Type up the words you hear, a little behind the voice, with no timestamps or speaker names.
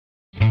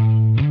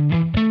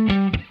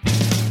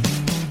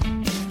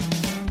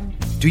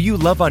Do you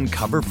love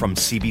Uncover from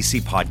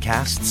CBC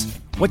Podcasts?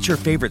 What's your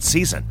favorite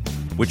season?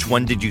 Which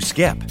one did you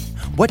skip?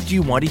 What do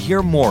you want to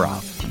hear more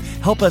of?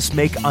 Help us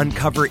make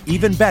Uncover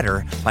even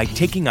better by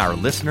taking our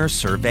listener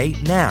survey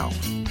now.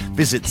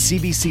 Visit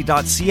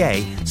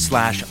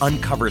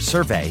cbc.ca/uncover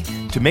survey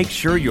to make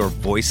sure your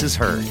voice is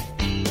heard.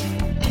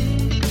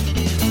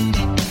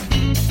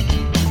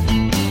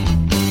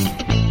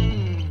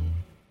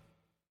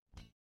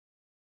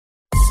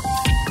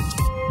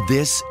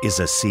 This is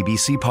a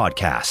CBC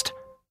podcast.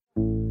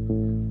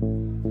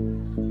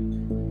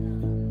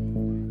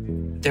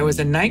 There was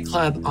a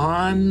nightclub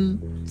on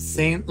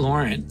St.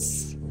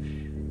 Lawrence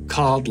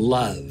called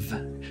Love.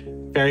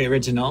 Very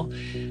original.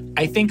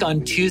 I think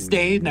on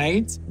Tuesday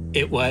nights,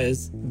 it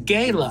was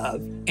Gay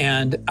Love.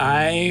 And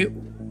I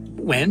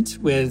went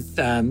with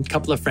a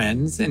couple of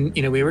friends and,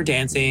 we were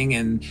dancing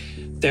and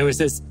there was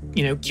this,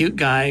 cute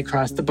guy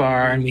across the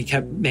bar and we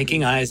kept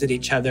making eyes at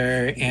each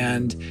other.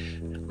 And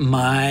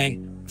my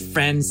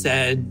friend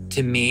said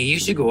to me, you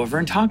should go over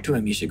and talk to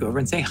him. You should go over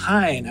and say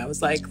hi. And I was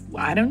like,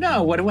 I don't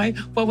know. What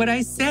would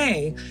I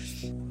say?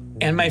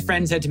 And my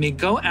friend said to me,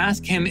 go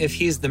ask him if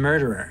he's the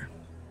murderer.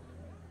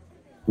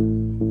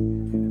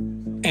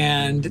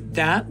 And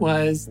that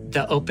was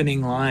the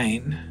opening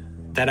line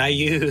that I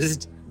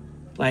used.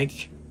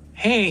 Like,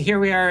 hey, here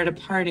we are at a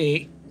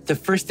party. The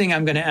first thing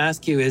I'm going to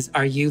ask you is,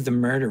 are you the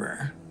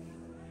murderer?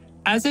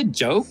 As a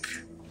joke,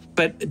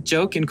 but a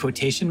joke in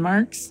quotation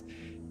marks.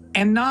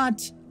 And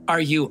not, are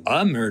you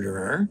a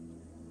murderer?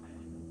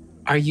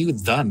 Are you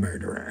the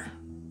murderer?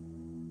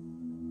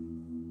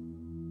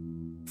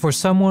 For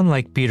someone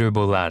like Peter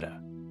Bolada,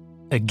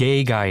 a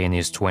gay guy in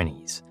his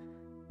 20s,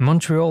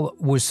 Montreal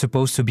was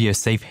supposed to be a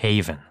safe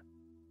haven,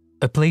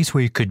 a place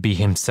where he could be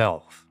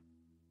himself.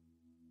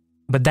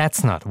 But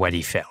that's not what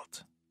he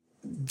felt.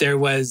 There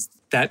was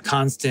that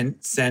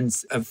constant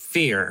sense of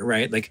fear,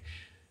 right? Like,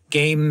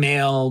 gay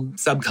male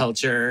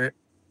subculture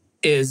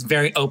is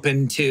very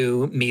open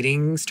to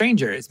meeting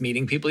strangers,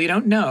 meeting people you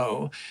don't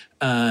know,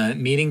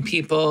 meeting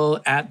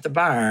people at the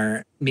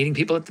bar, meeting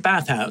people at the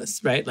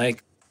bathhouse, right?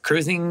 Like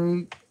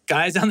cruising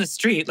guys on the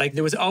street. Like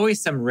there was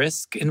always some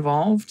risk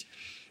involved.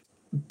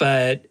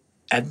 But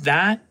at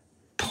that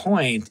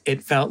point,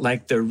 it felt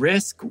like the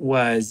risk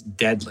was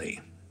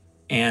deadly.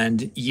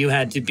 And you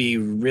had to be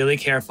really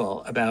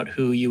careful about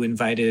who you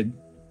invited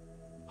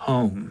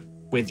home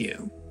with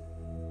you.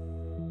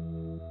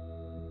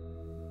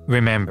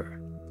 Remember,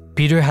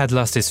 Peter had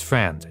lost his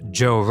friend,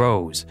 Joe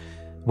Rose,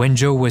 when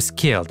Joe was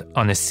killed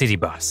on a city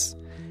bus,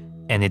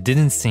 and it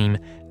didn't seem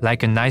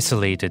like an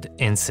isolated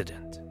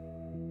incident.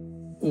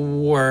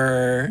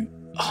 Were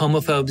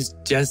homophobes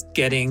just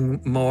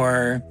getting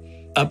more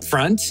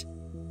upfront?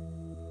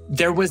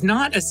 There was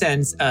not a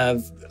sense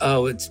of,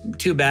 oh, it's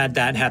too bad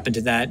that happened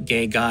to that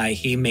gay guy.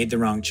 He made the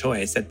wrong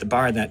choice at the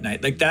bar that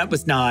night. Like that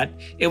was not,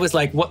 it was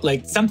like, what?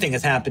 Like something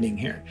is happening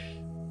here.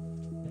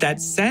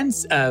 That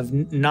sense of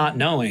not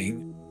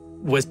knowing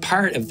was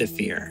part of the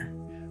fear.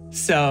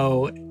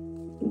 So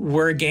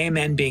were gay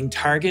men being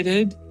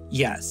targeted?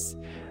 Yes.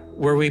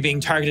 Were we being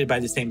targeted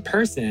by the same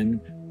person?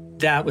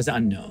 That was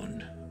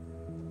unknown.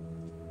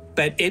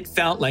 But it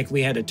felt like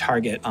we had a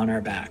target on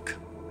our back.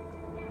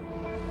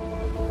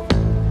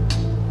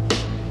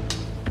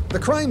 The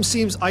crime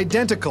seems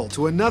identical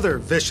to another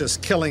vicious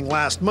killing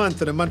last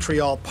month in a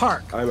Montreal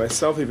park. I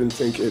myself even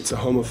think it's a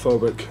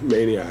homophobic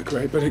maniac,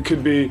 right? But it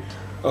could be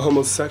a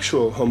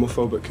homosexual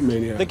homophobic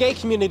maniac. The gay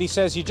community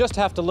says you just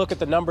have to look at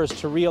the numbers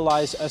to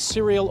realize a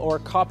serial or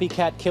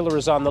copycat killer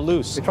is on the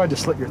loose. They tried to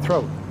slit your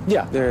throat.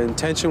 Yeah. Their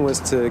intention was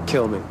to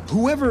kill me.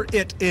 Whoever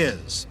it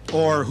is,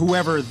 or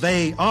whoever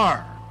they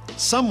are,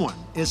 someone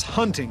is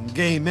hunting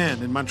gay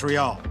men in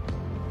Montreal.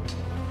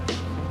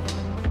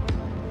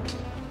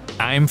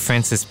 I'm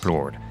Francis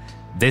Plord.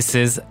 This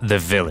is The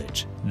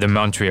Village, The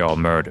Montreal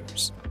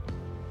Murders.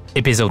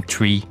 Episode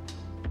 3,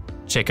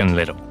 Chicken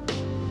Little.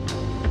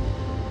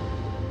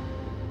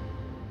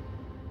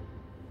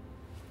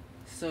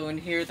 So in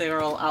here they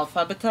are all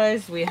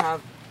alphabetized. We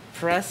have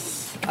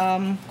press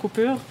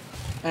coupure,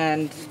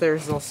 and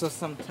there's also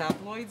some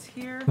tabloids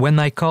here. When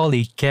my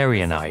colleague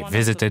Carrie and I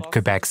visited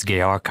Quebec's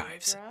gay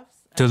archives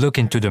to look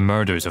into the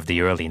murders of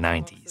the early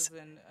 90s,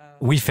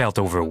 we felt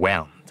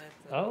overwhelmed.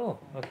 Oh,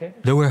 okay.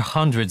 There were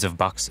hundreds of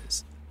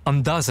boxes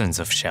on dozens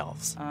of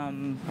shelves.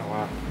 Oh,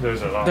 wow.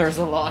 There's a lot. There's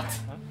a lot.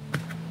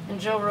 And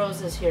Joe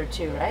Rose is here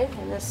too, right?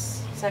 In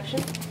this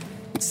section?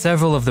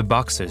 Several of the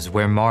boxes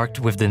were marked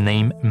with the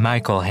name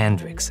Michael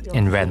Hendricks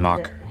in red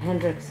marker.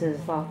 Hendricks'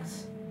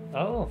 box.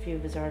 Oh. A few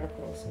of his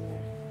articles in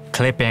there.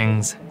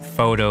 Clippings,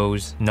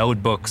 photos,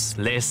 notebooks,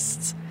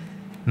 lists.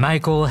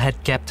 Michael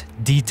had kept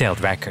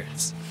detailed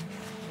records.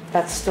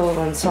 That's still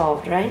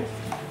unsolved, right?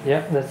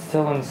 Yeah, that's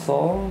still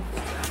unsolved.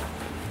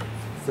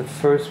 It's the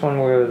first one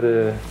where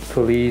the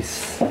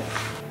police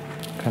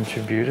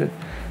contributed.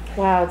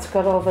 Wow, it's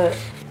got all the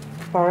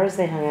bars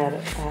they hung out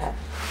at.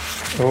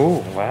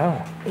 Oh,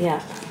 wow. Yeah.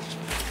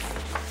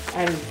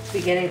 I'm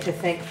beginning to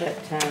think that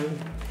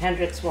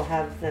Hendricks will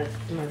have the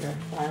murder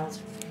files.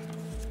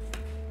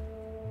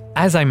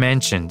 As I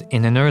mentioned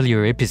in an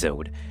earlier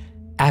episode,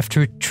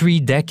 After 3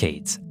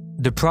 decades,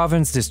 the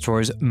province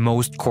destroys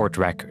most court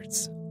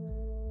records.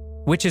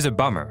 Which is a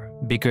bummer,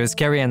 because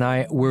Carrie and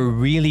I were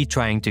really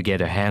trying to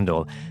get a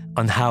handle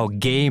on how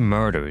gay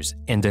murders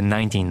in the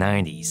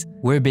 1990s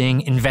were being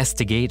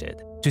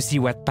investigated to see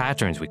what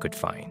patterns we could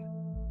find.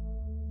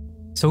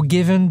 So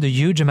given the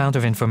huge amount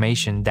of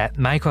information that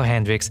Michael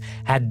Hendricks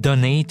had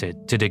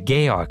donated to the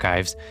gay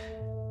archives,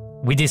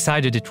 we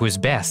decided it was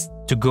best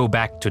to go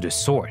back to the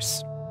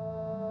source.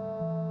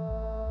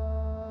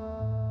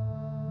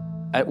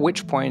 At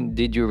which point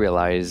did you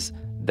realize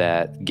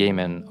that gay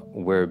men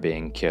were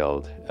being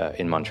killed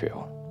in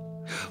Montreal?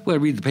 Well, I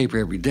read the paper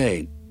every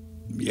day.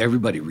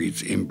 Everybody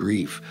reads In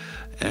Brief,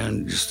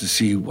 and just to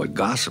see what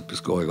gossip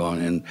is going on.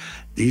 And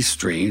these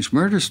strange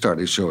murders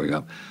started showing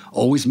up,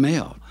 always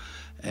male.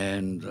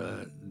 And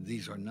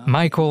these are not...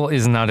 Michael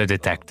is not a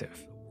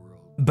detective,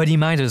 but he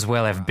might as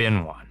well have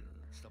been one.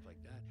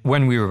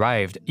 When we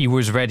arrived, he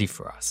was ready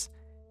for us.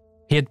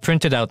 He had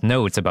printed out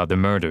notes about the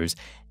murders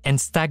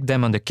and stacked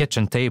them on the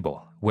kitchen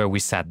table where we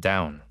sat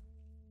down.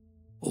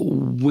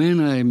 When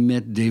I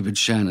met David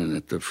Shannon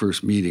at the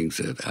first meetings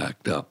at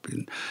ACT UP,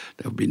 and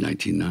that would be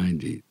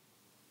 1990,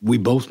 we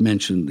both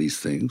mentioned these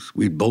things.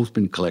 We'd both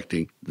been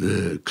collecting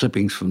the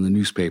clippings from the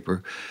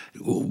newspaper.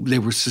 They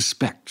were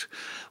suspect.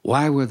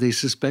 Why were they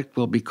suspect?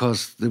 Well,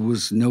 because there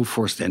was no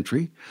forced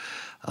entry.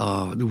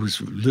 There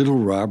was little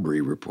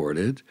robbery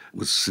reported. It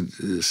was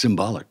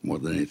symbolic more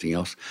than anything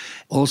else.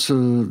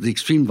 Also, the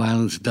extreme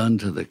violence done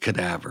to the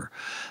cadaver.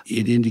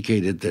 It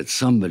indicated that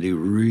somebody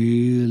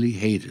really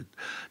hated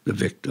the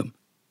victim.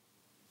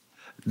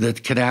 The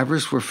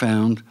cadavers were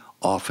found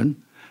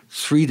often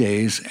 3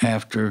 days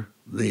after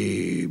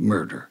the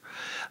murder.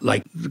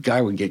 Like, the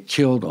guy would get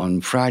killed on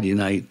Friday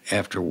night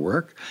after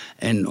work,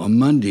 and on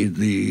Monday,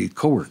 the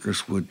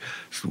coworkers would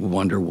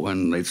wonder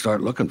when they'd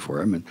start looking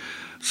for him, and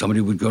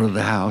somebody would go to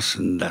the house,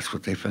 and that's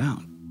what they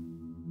found.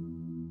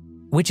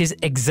 Which is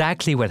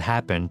exactly what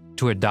happened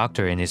to a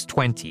doctor in his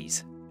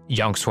 20s,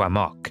 Young-Swa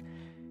Mock.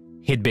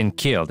 He'd been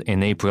killed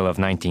in April of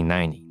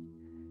 1990.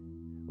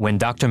 When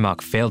Dr.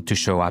 Mock failed to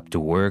show up to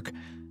work,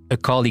 a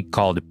colleague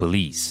called the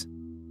police.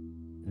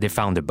 They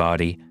found the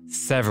body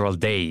several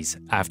days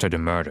after the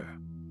murder.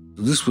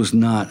 This was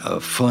not a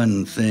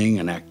fun thing,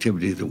 an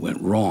activity that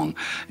went wrong,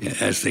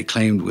 as they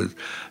claimed with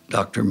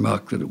Dr.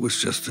 Muck, that it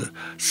was just a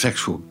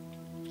sexual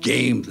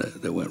game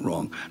that went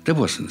wrong. There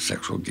wasn't a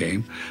sexual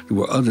game. There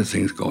were other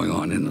things going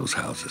on in those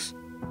houses.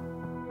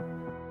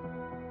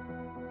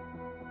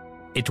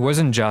 It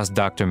wasn't just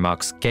Dr.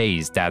 Muck's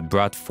case that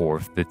brought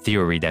forth the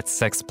theory that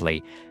sex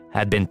play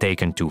had been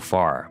taken too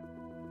far.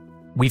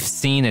 We've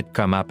seen it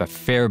come up a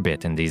fair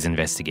bit in these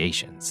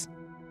investigations.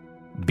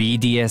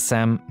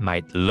 BDSM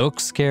might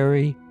look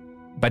scary,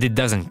 but it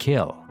doesn't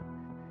kill.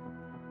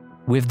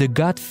 With the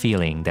gut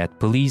feeling that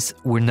police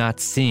were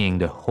not seeing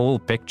the whole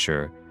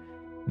picture,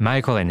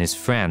 Michael and his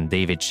friend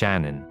David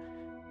Shannon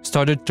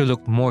started to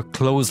look more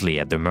closely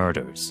at the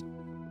murders.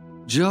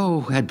 Joe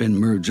Rose had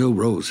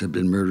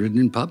been murdered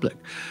in public,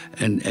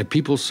 and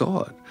people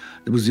saw it.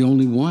 It was the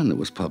only one that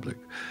was public.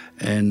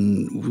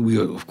 And we,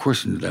 of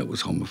course, knew that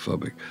was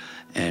homophobic.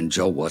 And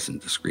Joe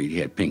wasn't discreet. He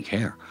had pink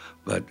hair.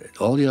 But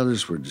all the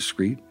others were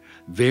discreet,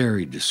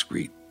 very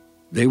discreet.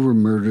 They were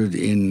murdered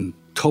in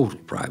total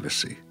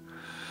privacy,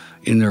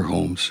 in their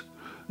homes.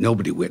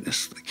 Nobody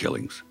witnessed the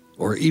killings,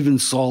 or even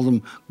saw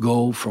them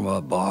go from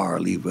a bar,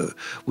 leave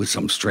with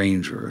some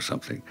stranger or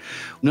something.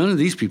 None of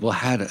these people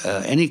had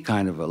any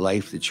kind of a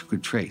life that you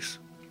could trace.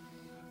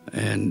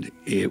 And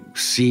it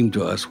seemed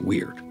to us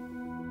weird.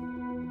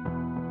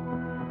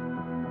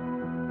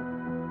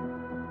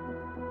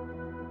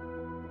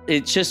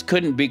 It just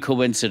couldn't be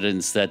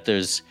coincidence that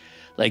there's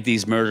like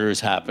these murders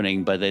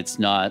happening, but it's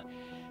not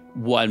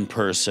one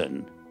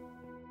person.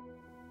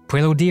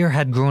 Poilaudier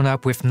had grown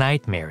up with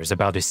nightmares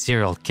about a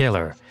serial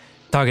killer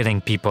targeting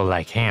people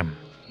like him.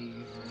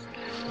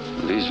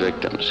 These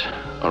victims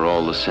are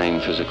all the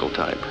same physical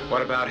type.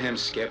 What about him,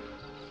 Skip?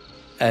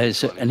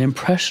 As an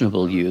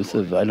impressionable youth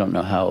of I don't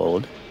know how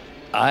old,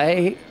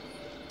 I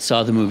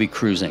saw the movie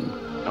Cruising.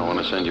 I want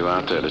to send you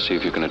out there to see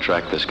if you can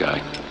attract this guy.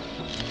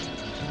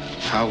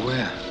 How,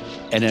 where?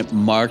 And it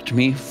marked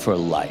me for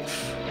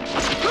life.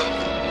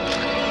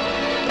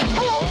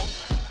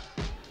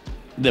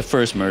 The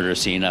first murder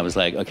scene, I was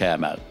like, okay,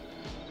 I'm out.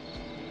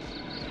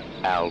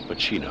 Al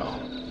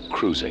Pacino,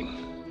 Cruising.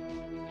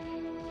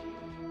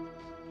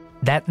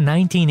 That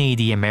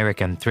 1980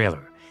 American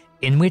thriller,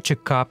 in which a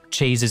cop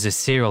chases a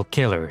serial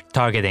killer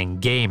targeting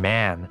gay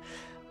men,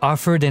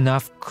 offered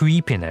enough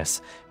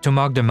creepiness to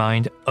mark the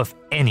mind of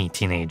any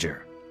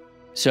teenager.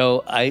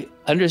 So I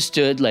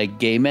understood like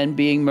gay men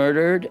being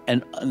murdered,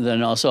 and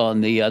then also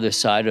on the other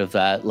side of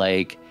that,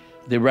 like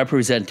the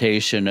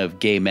representation of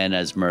gay men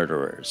as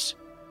murderers.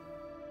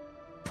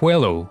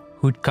 Poilot,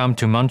 who'd come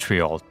to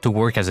Montreal to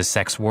work as a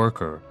sex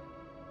worker,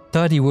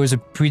 thought he was a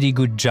pretty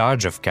good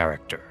judge of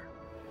character.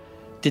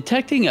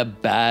 Detecting a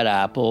bad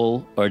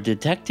apple or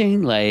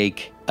detecting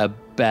like a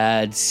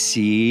bad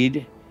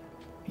seed,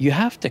 you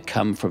have to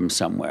come from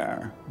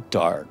somewhere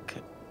dark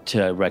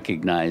to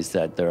recognize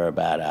that there are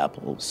bad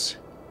apples.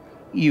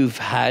 you've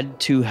had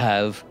to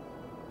have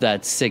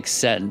that sixth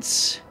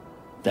sense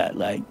that,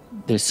 like,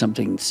 there's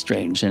something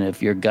strange. And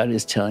if your gut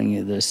is telling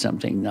you there's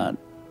something not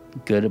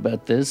good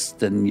about this,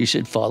 then you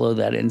should follow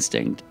that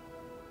instinct.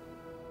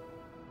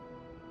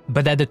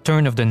 But at the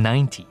turn of the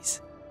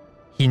 90s,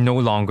 he no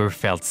longer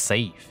felt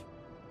safe.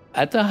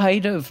 At the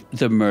height of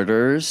the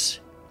murders,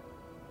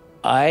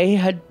 I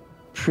had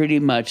pretty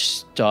much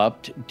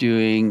stopped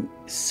doing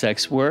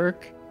sex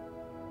work.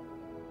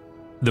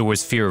 There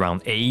was fear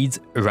around AIDS,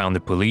 around the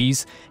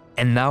police,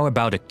 and now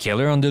about a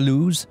killer on the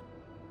loose.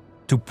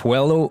 To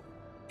Puello,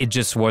 it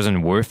just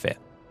wasn't worth it.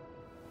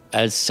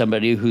 As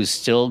somebody who's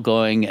still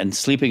going and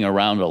sleeping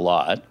around a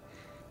lot,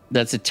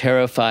 that's a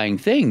terrifying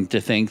thing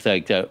to think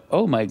like that,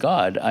 oh my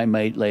God, I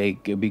might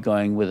like be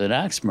going with an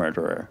axe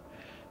murderer.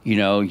 You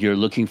know, you're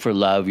looking for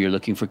love, you're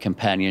looking for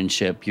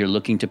companionship, you're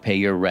looking to pay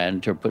your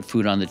rent or put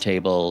food on the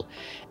table,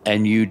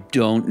 and you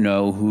don't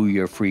know who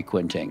you're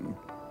frequenting.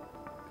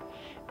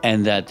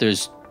 And that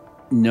there's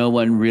no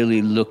one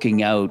really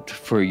looking out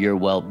for your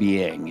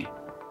well-being.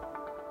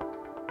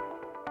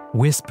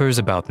 Whispers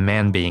about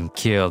men being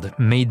killed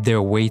made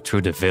their way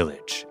through the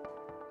village.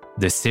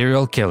 The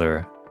serial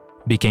killer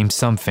became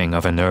something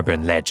of an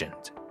urban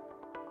legend.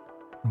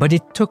 But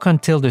it took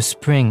until the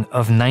spring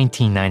of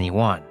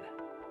 1991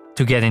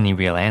 to get any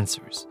real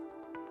answers.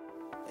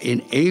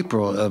 In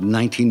April of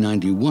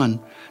 1991,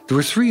 there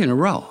were 3 in a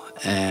row,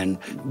 and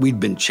we'd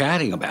been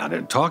chatting about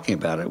it, talking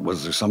about it.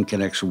 Was there some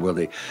connection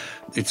where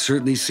it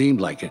certainly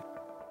seemed like it.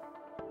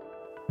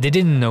 They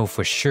didn't know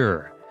for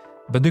sure,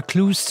 but the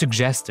clues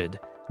suggested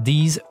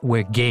these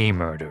were gay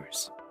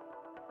murders.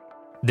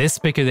 This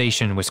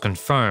speculation was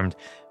confirmed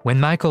when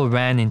Michael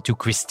ran into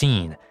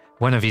Christine,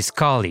 one of his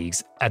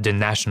colleagues at the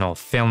National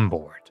Film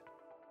Board.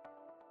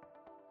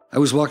 I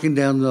was walking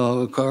down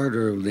the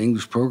corridor of the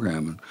English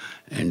program,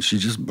 and she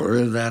just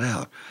blurted that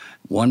out.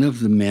 One of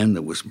the men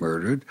that was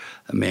murdered,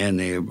 a man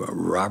named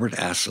Robert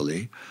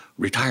Astley,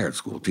 retired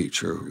school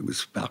teacher, he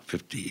was about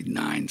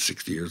 59,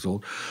 60 years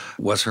old,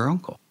 was her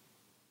uncle.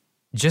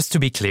 Just to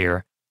be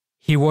clear,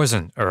 he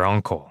wasn't her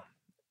uncle,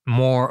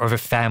 more of a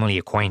family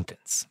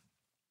acquaintance.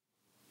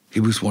 He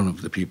was one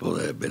of the people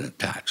that had been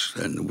attached,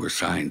 and there were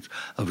signs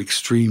of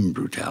extreme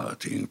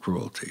brutality and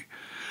cruelty.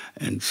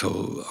 And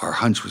so our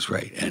hunch was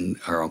right, and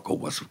our uncle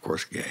was, of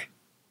course, gay.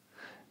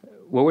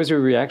 What was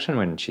your reaction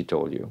when she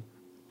told you?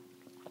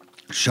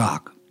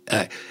 Shock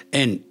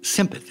and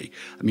sympathy.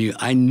 I mean,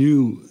 I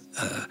knew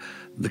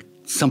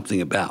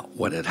something about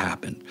what had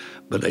happened,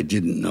 but I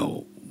didn't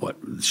know what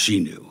she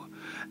knew.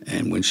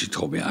 And when she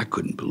told me, I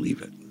couldn't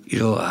believe it. You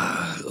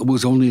know, it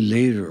was only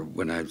later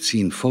when I've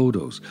seen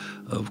photos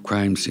of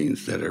crime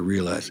scenes that I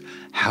realized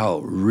how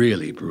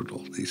really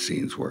brutal these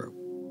scenes were.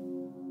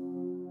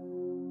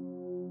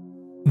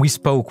 We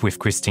spoke with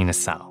Christine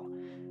Assal.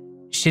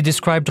 She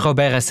described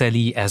Robert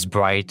Astley as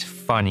bright,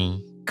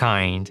 funny,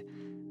 kind,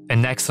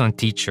 an excellent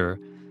teacher.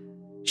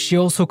 She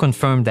also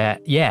confirmed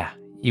that, yeah,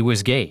 he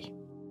was gay.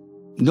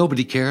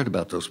 Nobody cared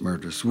about those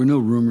murders. There were no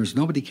rumors.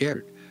 Nobody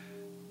cared.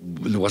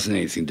 There wasn't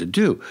anything to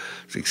do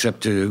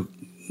except to,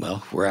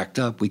 well, we're act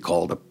up. We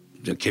called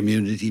a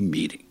community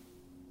meeting.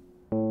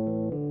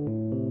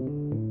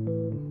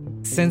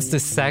 Since the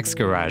sex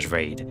garage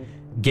raid,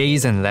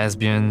 gays and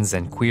lesbians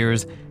and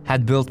queers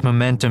had built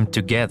momentum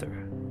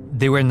together.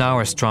 They were now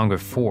a stronger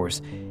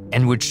force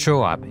and would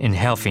show up in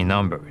healthy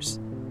numbers.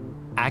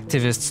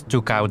 Activists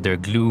took out their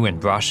glue and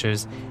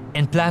brushes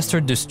and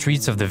plastered the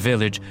streets of the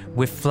village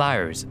with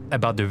flyers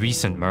about the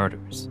recent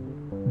murders.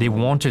 They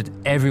wanted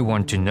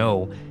everyone to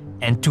know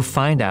and to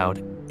find out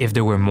if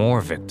there were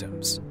more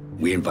victims.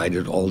 We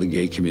invited all the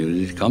gay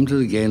community to come to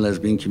the Gay and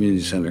Lesbian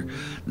Community Center,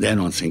 then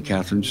on St.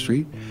 Catherine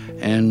Street,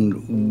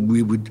 and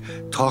we would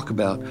talk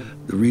about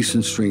the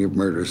recent string of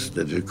murders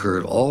that had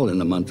occurred all in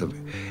the month of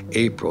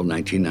April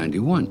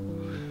 1991.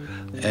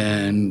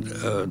 And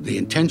the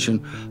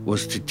intention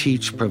was to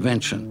teach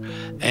prevention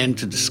and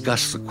to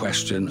discuss the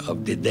question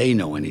of, did they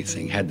know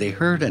anything? Had they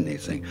heard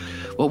anything?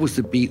 What was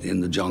the beat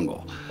in the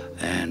jungle?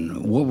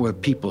 And what were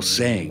people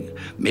saying?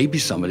 Maybe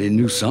somebody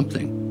knew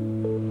something.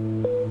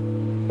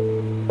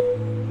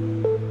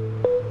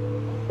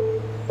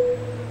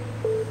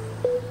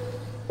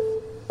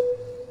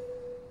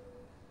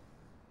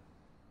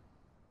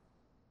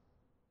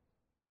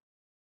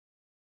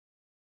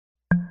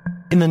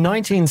 In the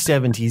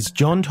 1970s,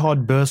 John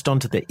Todd burst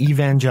onto the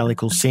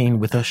evangelical scene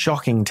with a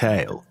shocking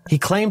tale. He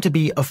claimed to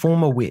be a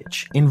former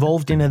witch,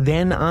 involved in a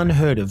then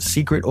unheard-of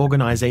secret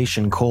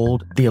organization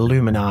called the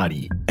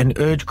Illuminati, and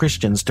urged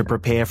Christians to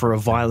prepare for a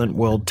violent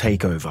world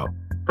takeover.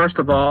 First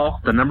of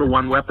all, the number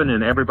one weapon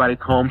in everybody's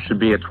home should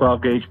be a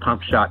 12-gauge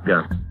pump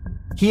shotgun.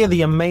 Hear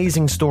the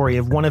amazing story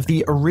of one of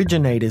the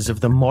originators of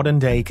the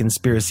modern-day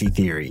conspiracy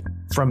theory.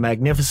 From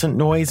Magnificent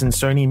Noise and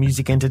Sony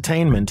Music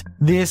Entertainment,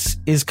 this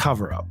is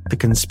Cover Up, the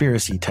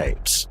conspiracy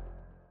tapes.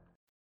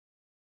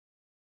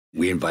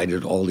 We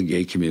invited all the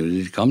gay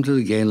community to come to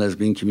the Gay and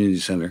Lesbian Community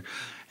Center,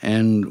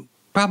 and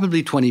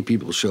probably 20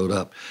 people showed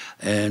up,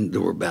 and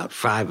there were about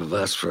 5 of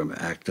us from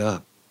ACT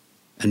UP.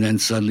 And then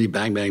suddenly,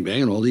 bang, bang,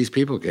 bang, and all these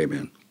people came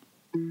in.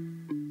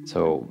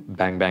 So,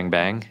 bang, bang,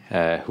 bang.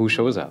 Who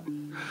shows up?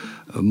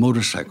 A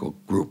motorcycle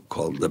group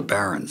called the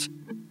Barons,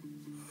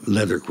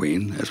 Leather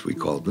Queen, as we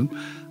called them.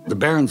 The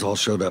Barons all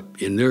showed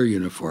up in their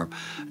uniform,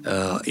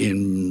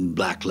 in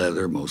black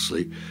leather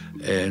mostly,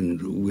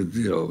 and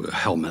with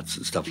helmets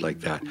and stuff like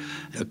that,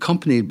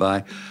 accompanied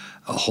by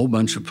a whole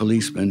bunch of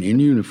policemen in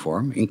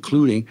uniform,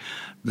 including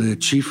the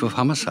chief of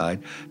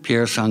homicide,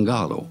 Pierre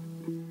Sangallo.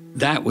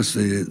 That was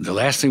the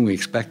last thing we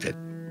expected.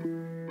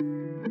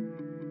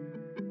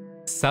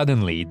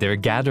 Suddenly, their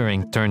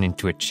gathering turned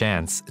into a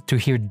chance to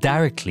hear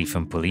directly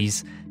from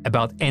police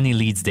about any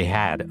leads they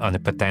had on a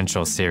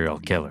potential serial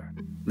killer.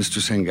 Mr.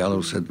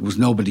 Sangallo said there was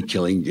nobody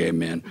killing gay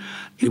men.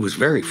 He was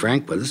very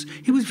frank with us.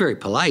 He was very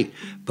polite,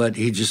 but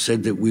he just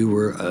said that we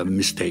were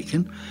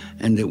mistaken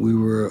and that we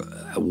were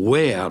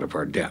way out of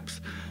our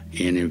depth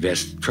in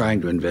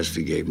trying to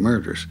investigate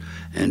murders,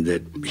 and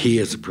that he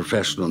as a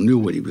professional knew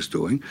what he was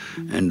doing,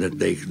 and that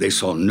they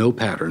saw no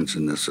patterns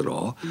in this at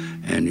all,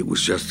 and it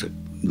was just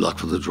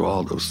luck of the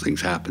draw, those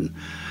things happen.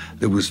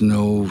 There was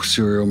no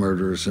serial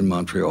murders in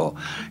Montreal.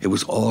 It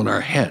was all in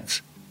our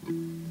heads.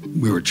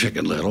 We were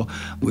Chicken Little.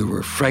 We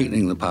were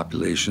frightening the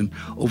population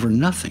over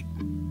nothing.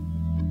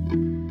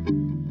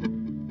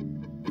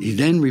 He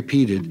then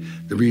repeated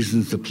the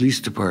reasons the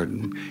police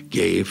department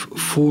gave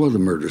for the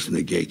murders in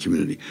the gay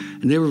community.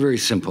 And they were very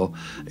simple.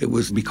 It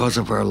was because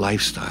of our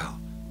lifestyle.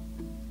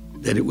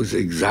 That it was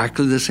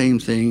exactly the same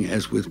thing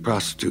as with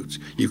prostitutes.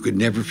 You could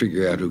never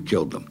figure out who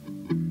killed them.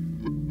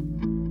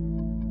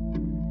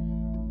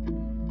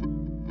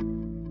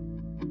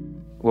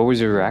 What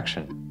was your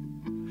reaction?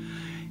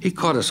 He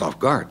caught us off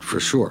guard, for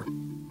sure.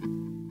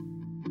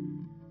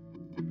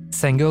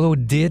 Sangallo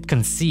did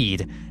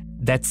concede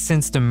that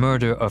since the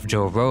murder of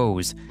Joe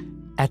Rose,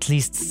 at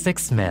least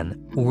 6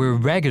 men who were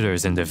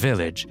regulars in the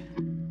village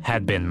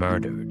had been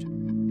murdered.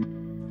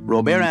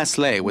 Robert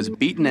Asselet was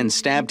beaten and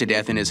stabbed to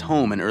death in his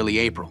home in early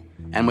April,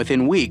 and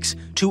within weeks,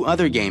 2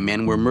 other gay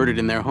men were murdered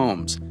in their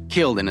homes,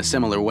 killed in a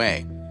similar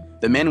way.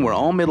 The men were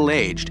all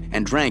middle-aged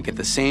and drank at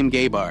the same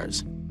gay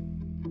bars.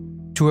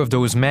 2 of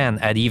those men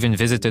had even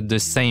visited the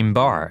same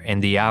bar in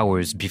the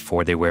hours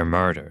before they were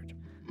murdered.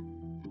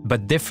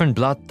 But different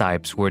blood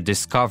types were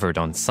discovered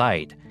on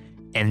site,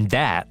 and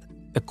that,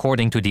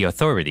 according to the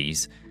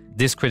authorities,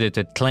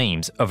 discredited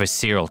claims of a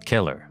serial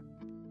killer.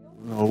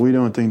 No, we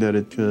don't think that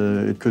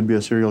it could be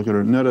a serial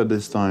killer, not at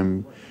this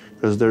time,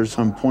 because there's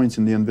some points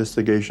in the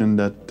investigation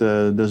that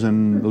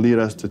doesn't lead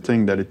us to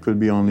think that it could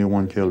be only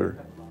one killer.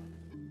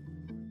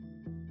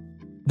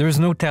 There's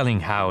no telling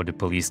how the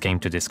police came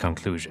to this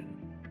conclusion.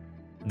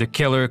 The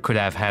killer could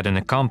have had an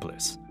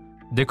accomplice.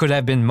 There could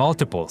have been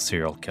multiple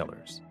serial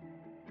killers.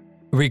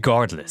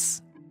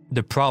 Regardless,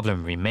 the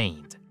problem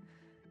remained.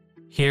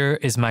 Here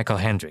is Michael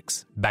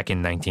Hendricks back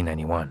in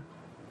 1991.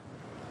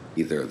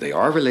 Either they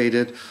are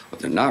related or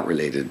they're not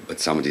related, but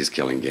somebody's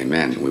killing gay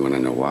men, and we want to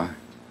know why.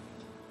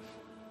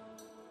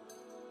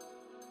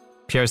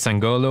 Pierre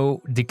Sangallo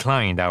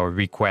declined our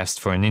request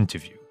for an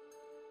interview.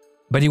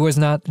 But he was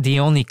not the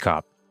only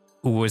cop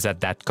who was at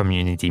that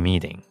community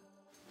meeting.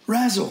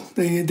 Razzle.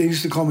 They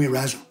used to call me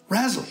Razzle.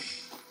 Razzle.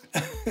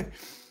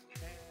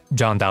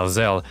 John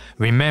Dalzell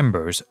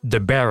remembers the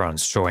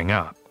Barons showing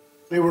up.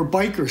 They were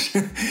bikers,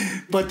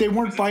 but they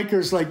weren't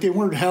bikers like they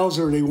weren't Hells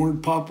or they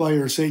weren't Popeye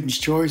or Satan's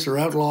Choice or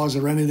Outlaws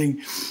or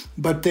anything,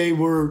 but they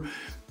were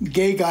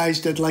gay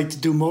guys that liked to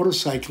do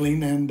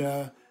motorcycling.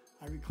 And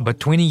But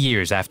 20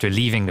 years after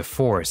leaving the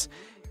force,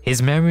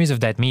 his memories of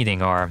that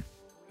meeting are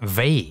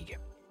vague,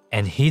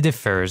 and he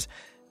defers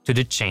to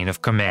the chain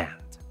of command.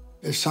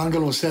 If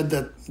Sangallo said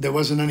that there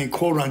wasn't any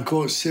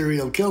quote-unquote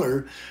serial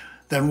killer,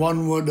 then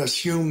one would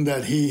assume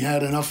that he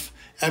had enough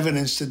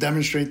evidence to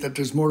demonstrate that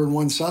there's more than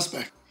one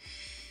suspect.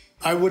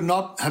 I would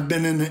not have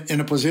been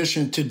in a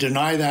position to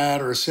deny that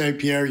or say,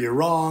 Pierre, you're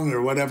wrong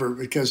or whatever,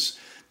 because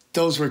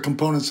those were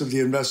components of the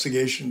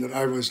investigation that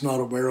I was not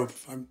aware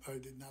of. I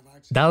didn't have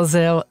access.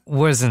 Dalzell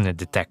wasn't a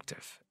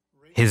detective.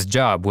 His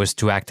job was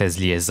to act as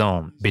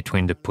liaison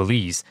between the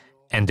police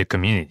and the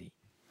community.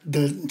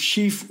 The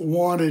chief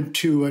wanted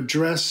to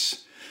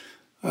address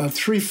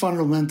 3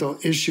 fundamental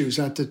issues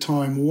at the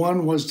time.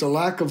 One was the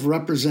lack of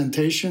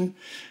representation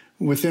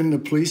within the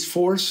police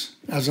force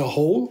as a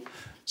whole.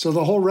 So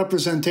the whole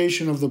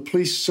representation of the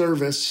police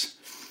service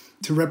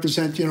to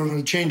represent,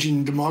 the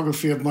changing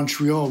demography of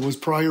Montreal was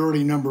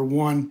priority number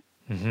 1.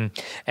 Mm-hmm.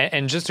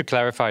 And just to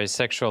clarify,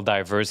 sexual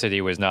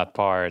diversity was not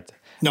part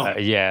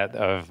yet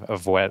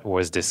of what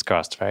was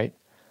discussed, right?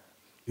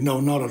 No,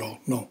 not at all,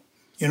 no.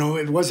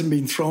 It wasn't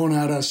being thrown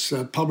at us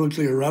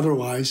publicly or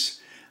otherwise.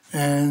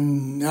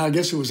 And I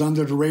guess it was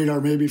under the radar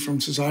maybe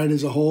from society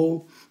as a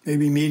whole,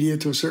 maybe media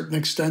to a certain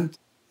extent.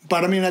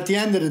 But at the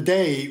end of the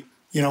day,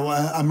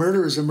 a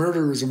murder is a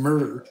murder is a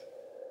murder.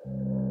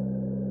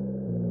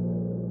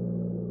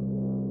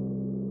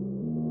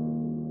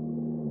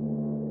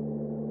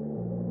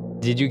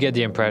 Did you get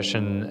the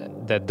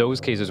impression that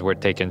those cases were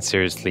taken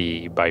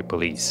seriously by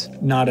police?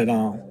 Not at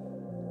all.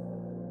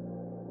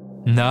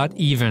 Not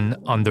even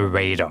on the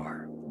radar.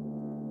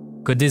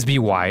 Could this be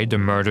why the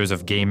murders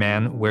of gay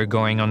men were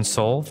going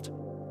unsolved?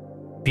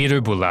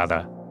 Peter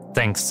Boulada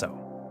thinks so.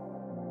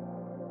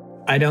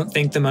 I don't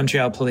think the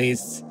Montreal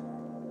police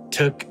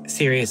took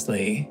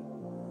seriously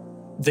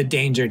the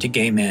danger to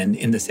gay men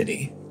in the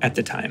city at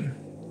the time.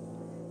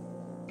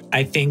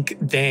 I think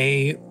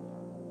they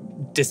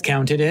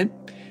discounted it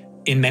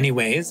in many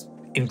ways,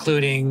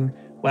 including,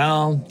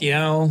 well, you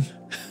know,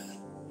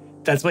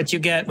 that's what you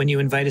get when you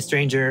invite a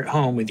stranger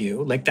home with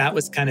you. Like, that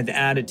was kind of the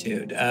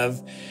attitude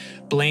of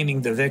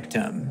blaming the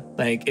victim.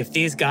 Like, if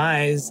these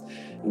guys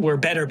were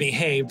better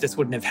behaved, this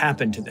wouldn't have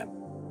happened to them.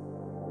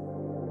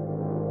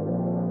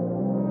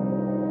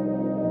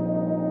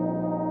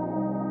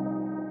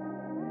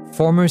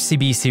 Former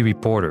CBC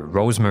reporter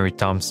Rosemary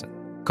Thompson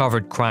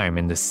covered crime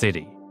in the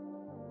city.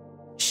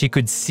 She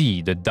could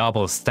see the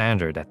double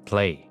standard at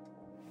play.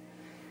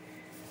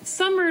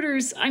 Some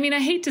murders, I mean, I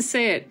hate to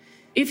say it,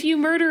 if you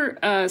murder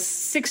a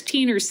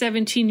 16 or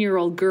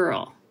 17-year-old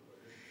girl,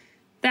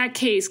 that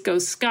case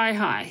goes sky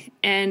high,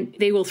 and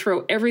they will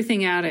throw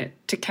everything at it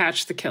to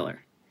catch the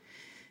killer.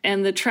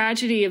 And the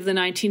tragedy of the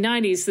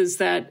 1990s is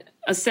that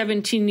a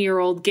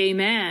 17-year-old gay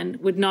man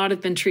would not have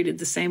been treated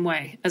the same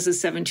way as a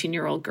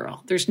 17-year-old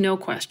girl. There's no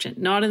question,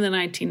 not in the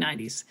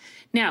 1990s.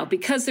 Now,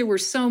 because there were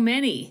so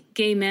many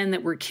gay men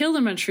that were killed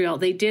in Montreal,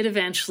 they did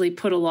eventually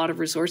put a lot of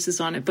resources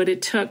on it, but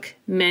it took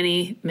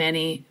many,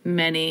 many,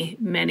 many,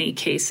 many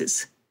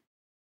cases.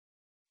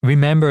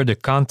 Remember the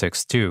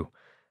context, too.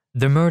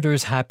 The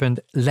murders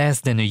happened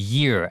less than a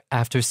year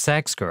after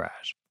Sex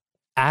Garage,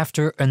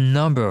 after a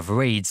number of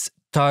raids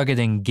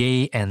targeting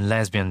gay and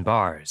lesbian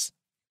bars.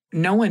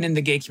 No one in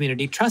the gay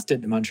community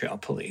trusted the Montreal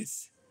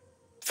police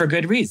for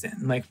good reason.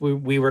 Like,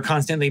 we were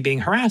constantly being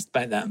harassed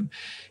by them.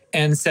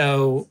 And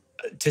so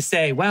to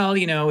say, well,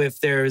 you know, if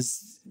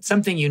there's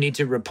something you need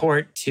to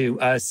report to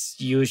us,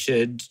 you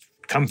should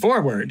come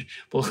forward.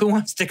 Well, who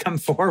wants to come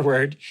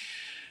forward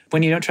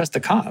when you don't trust the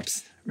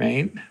cops,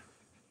 right?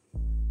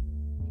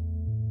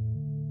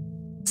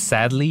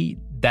 Sadly,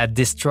 that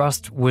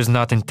distrust was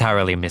not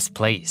entirely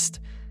misplaced.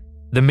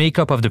 The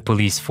makeup of the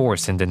police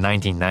force in the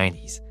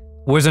 1990s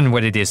wasn't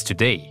what it is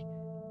today.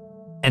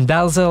 And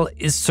Dalzell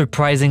is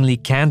surprisingly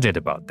candid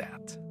about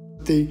that.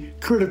 The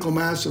critical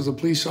mass of the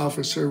police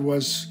officer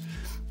was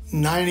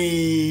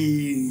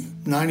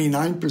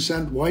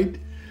 99% white,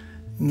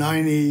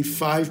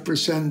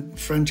 95%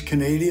 French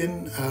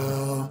Canadian,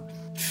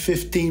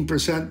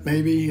 15%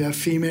 maybe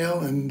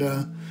female, and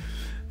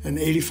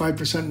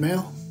 85%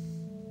 male.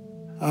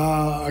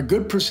 A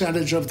good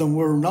percentage of them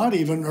were not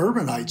even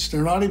urbanites.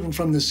 They're not even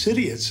from the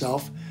city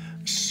itself.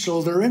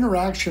 So their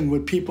interaction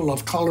with people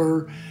of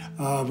color,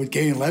 with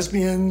gay and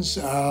lesbians,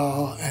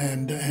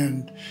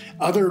 and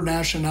other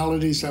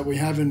nationalities that we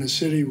have in the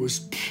city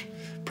was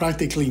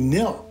practically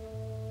nil.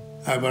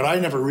 But I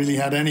never really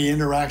had any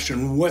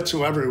interaction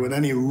whatsoever with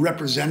any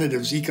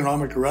representatives,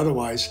 economic or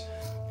otherwise,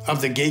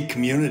 of the gay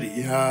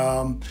community.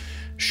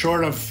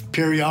 Short of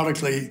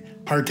periodically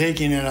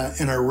partaking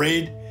in a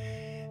raid.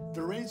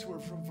 The raids were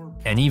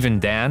And even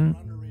then,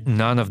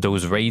 none of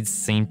those raids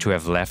seemed to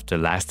have left a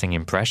lasting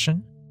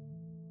impression?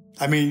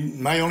 I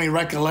mean, my only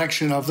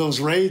recollection of those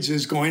raids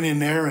is going in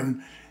there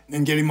and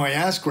getting my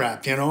ass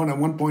grabbed, you know, and at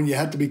one point you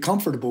had to be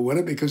comfortable with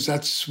it because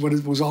that's what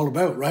it was all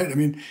about, right? I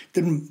mean,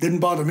 didn't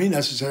bother me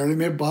necessarily, it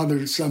may have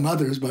bothered some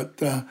others, but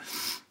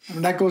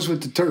that goes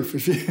with the turf.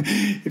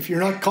 If you're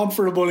not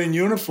comfortable in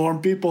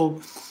uniform,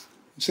 people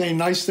saying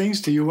nice things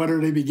to you, whether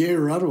they be gay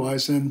or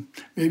otherwise, then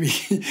maybe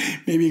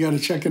you got to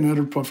check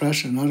another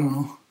profession, I don't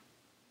know.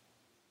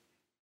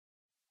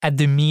 At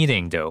the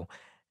meeting, though,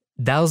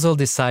 Dalzell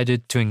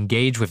decided to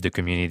engage with the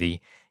community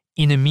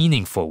in a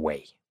meaningful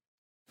way.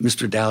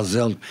 Mr.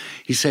 Dalzell,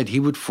 he said he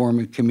would form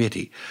a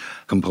committee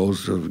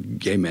composed of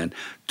gay men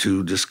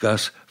to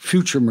discuss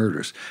future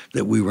murders,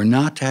 that we were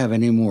not to have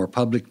any more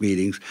public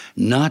meetings,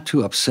 not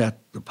to upset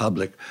the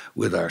public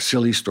with our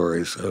silly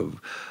stories of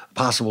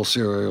possible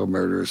serial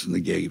murders in the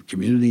gay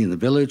community, in the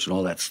village, and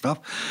all that stuff,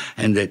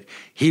 and that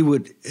he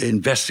would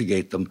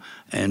investigate them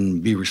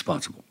and be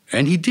responsible.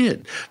 And he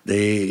did.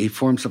 He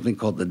formed something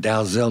called the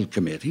Dalzell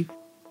Committee.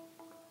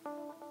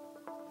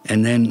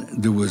 And then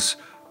there was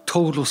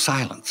total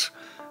silence.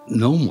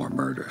 No more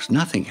murders.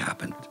 Nothing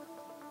happened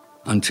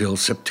until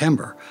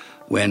September,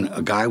 when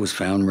a guy was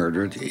found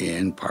murdered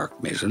in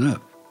Parc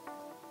Maisonneuve.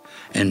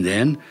 And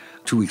then,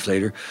 2 weeks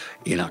later,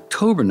 in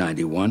October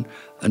 91,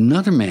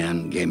 another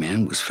gay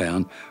man, was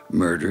found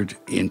murdered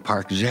in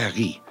Parc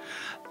Jarry.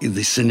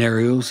 The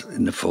scenarios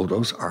in the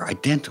photos are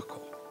identical.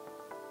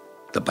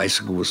 The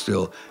bicycle was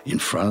still in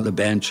front of the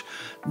bench.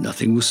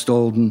 Nothing was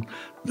stolen.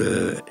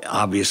 The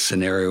obvious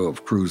scenario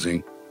of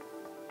cruising.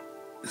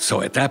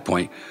 So at that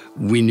point,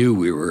 we knew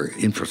we were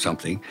in for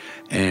something,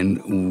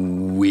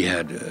 and we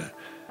had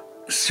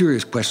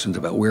serious questions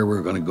about where we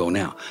were going to go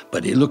now.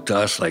 But it looked to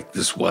us like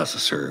this was a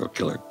serial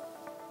killer.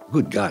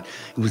 Good God,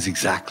 it was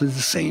exactly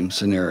the same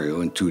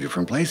scenario in two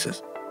different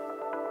places.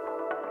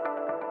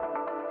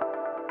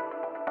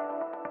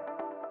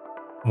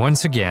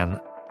 Once again,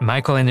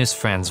 Michael and his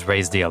friends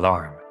raised the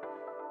alarm.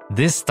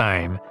 This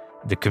time,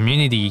 the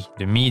community,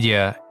 the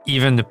media,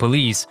 even the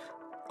police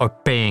are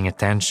paying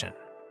attention.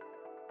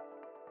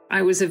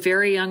 I was a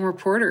very young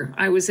reporter.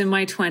 I was in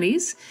my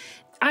 20s.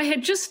 I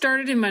had just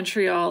started in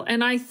Montreal,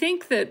 and I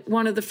think that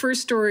one of the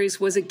first stories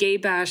was a gay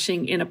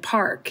bashing in a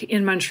park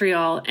in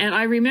Montreal. And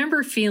I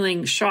remember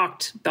feeling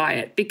shocked by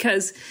it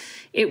because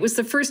it was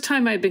the first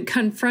time I'd been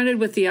confronted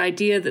with the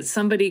idea that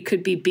somebody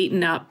could be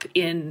beaten up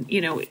in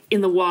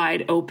the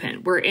wide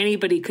open, where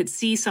anybody could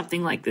see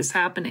something like this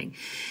happening.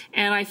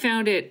 And I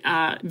found it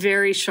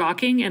very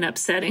shocking and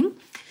upsetting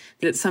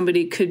that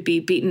somebody could be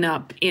beaten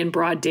up in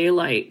broad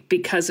daylight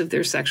because of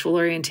their sexual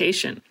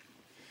orientation.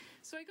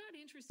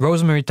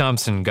 Rosemary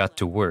Thompson got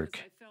to work.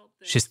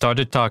 She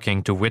started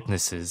talking to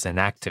witnesses and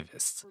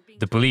activists,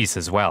 the police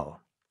as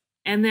well.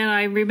 And then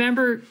I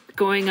remember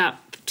going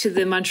up to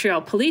the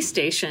Montreal police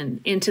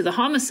station into the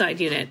homicide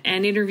unit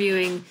and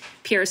interviewing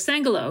Pierre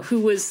Sengelo, who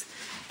was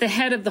the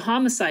head of the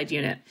homicide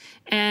unit.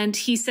 And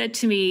he said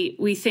to me,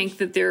 we think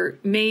that there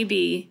may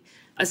be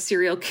a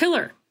serial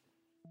killer.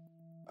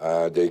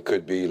 They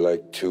could be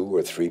like 2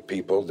 or 3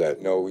 people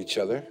that know each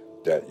other,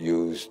 that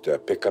used a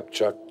pickup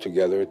truck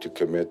together to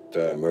commit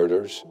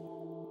murders.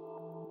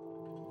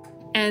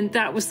 And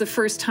that was the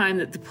first time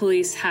that the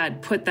police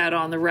had put that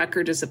on the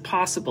record as a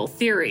possible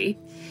theory.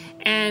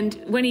 And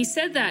when he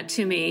said that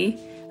to me,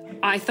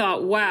 I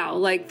thought, wow,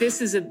 like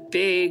this is a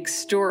big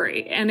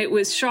story. And it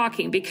was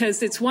shocking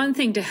because it's one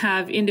thing to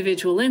have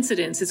individual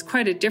incidents. It's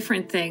quite a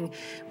different thing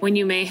when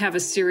you may have a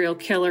serial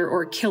killer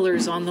or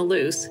killers on the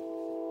loose.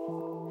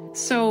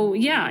 So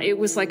yeah, it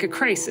was like a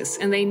crisis,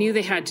 and they knew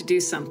they had to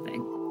do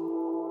something.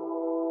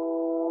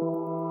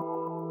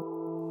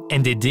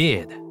 And they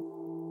did.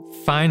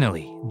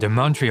 Finally, the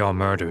Montreal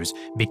murders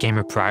became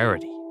a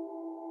priority.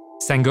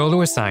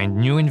 Sengelo assigned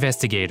new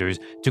investigators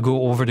to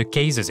go over the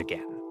cases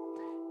again.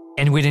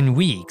 And within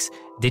weeks,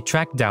 they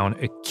tracked down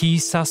a key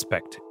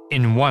suspect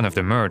in one of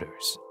the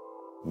murders.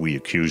 We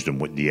accused him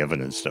with the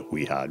evidence that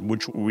we had,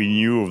 which we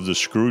knew of the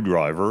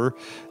screwdriver.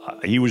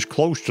 He was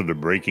close to the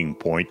breaking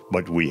point,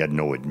 but we had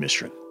no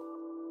admission.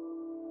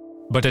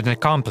 But an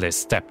accomplice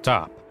stepped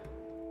up,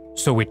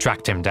 so we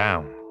tracked him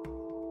down.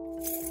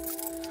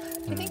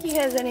 Do you think he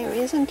has any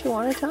reason to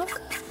want to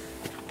talk?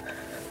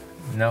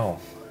 No.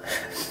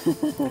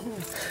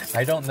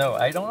 I don't know.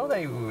 I don't know that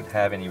he would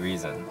have any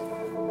reason.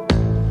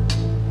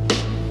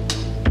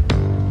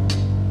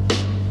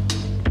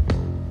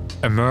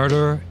 A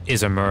murder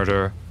is a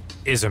murder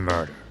is a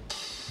murder.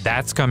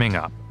 That's coming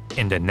up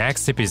in the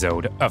next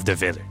episode of The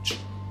Village.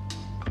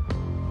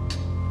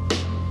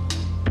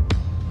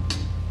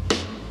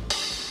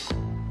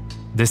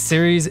 The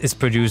series is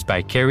produced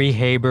by Carrie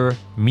Haber,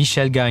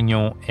 Michel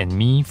Gagnon, and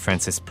me,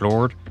 Francis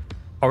Plord.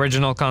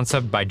 Original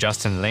concept by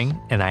Justin Ling,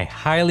 and I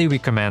highly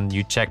recommend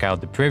you check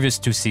out the previous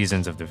 2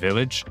 seasons of The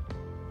Village.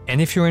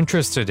 And if you're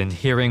interested in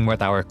hearing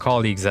what our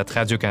colleagues at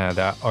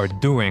Radio-Canada are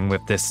doing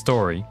with this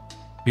story,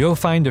 you'll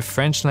find the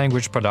French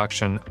language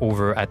production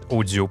over at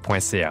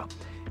audio.ca.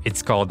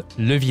 It's called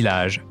Le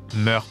Village,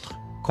 Meurtre,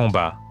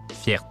 Combat,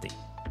 Fierté.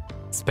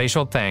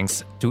 Special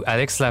thanks to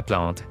Alex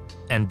Laplante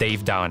and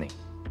Dave Downing.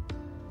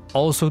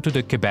 Also to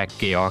the Quebec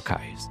Gay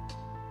Archives.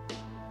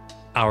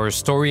 Our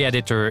story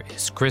editor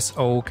is Chris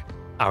Oak.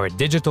 Our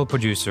digital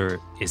producer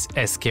is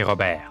S.K.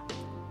 Robert.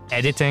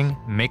 Editing,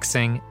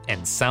 mixing,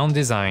 and sound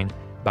design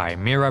by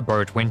Mira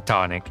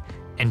Burt-Wintonic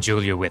and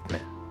Julia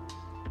Whitman.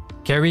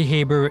 Carrie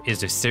Haber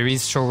is the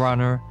series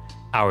showrunner.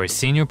 Our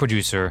senior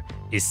producer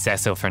is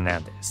Cecil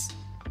Fernandez.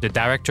 The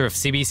director of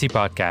CBC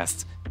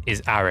Podcasts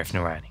is Arif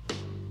Noorani.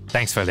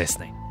 Thanks for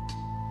listening.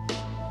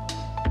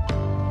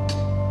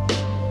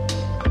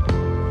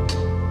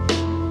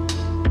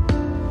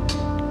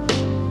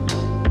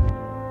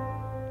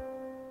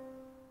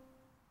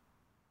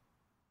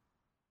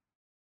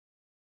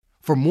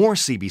 For more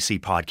CBC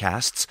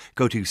podcasts,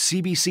 go to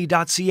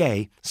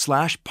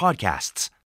cbc.ca/podcasts.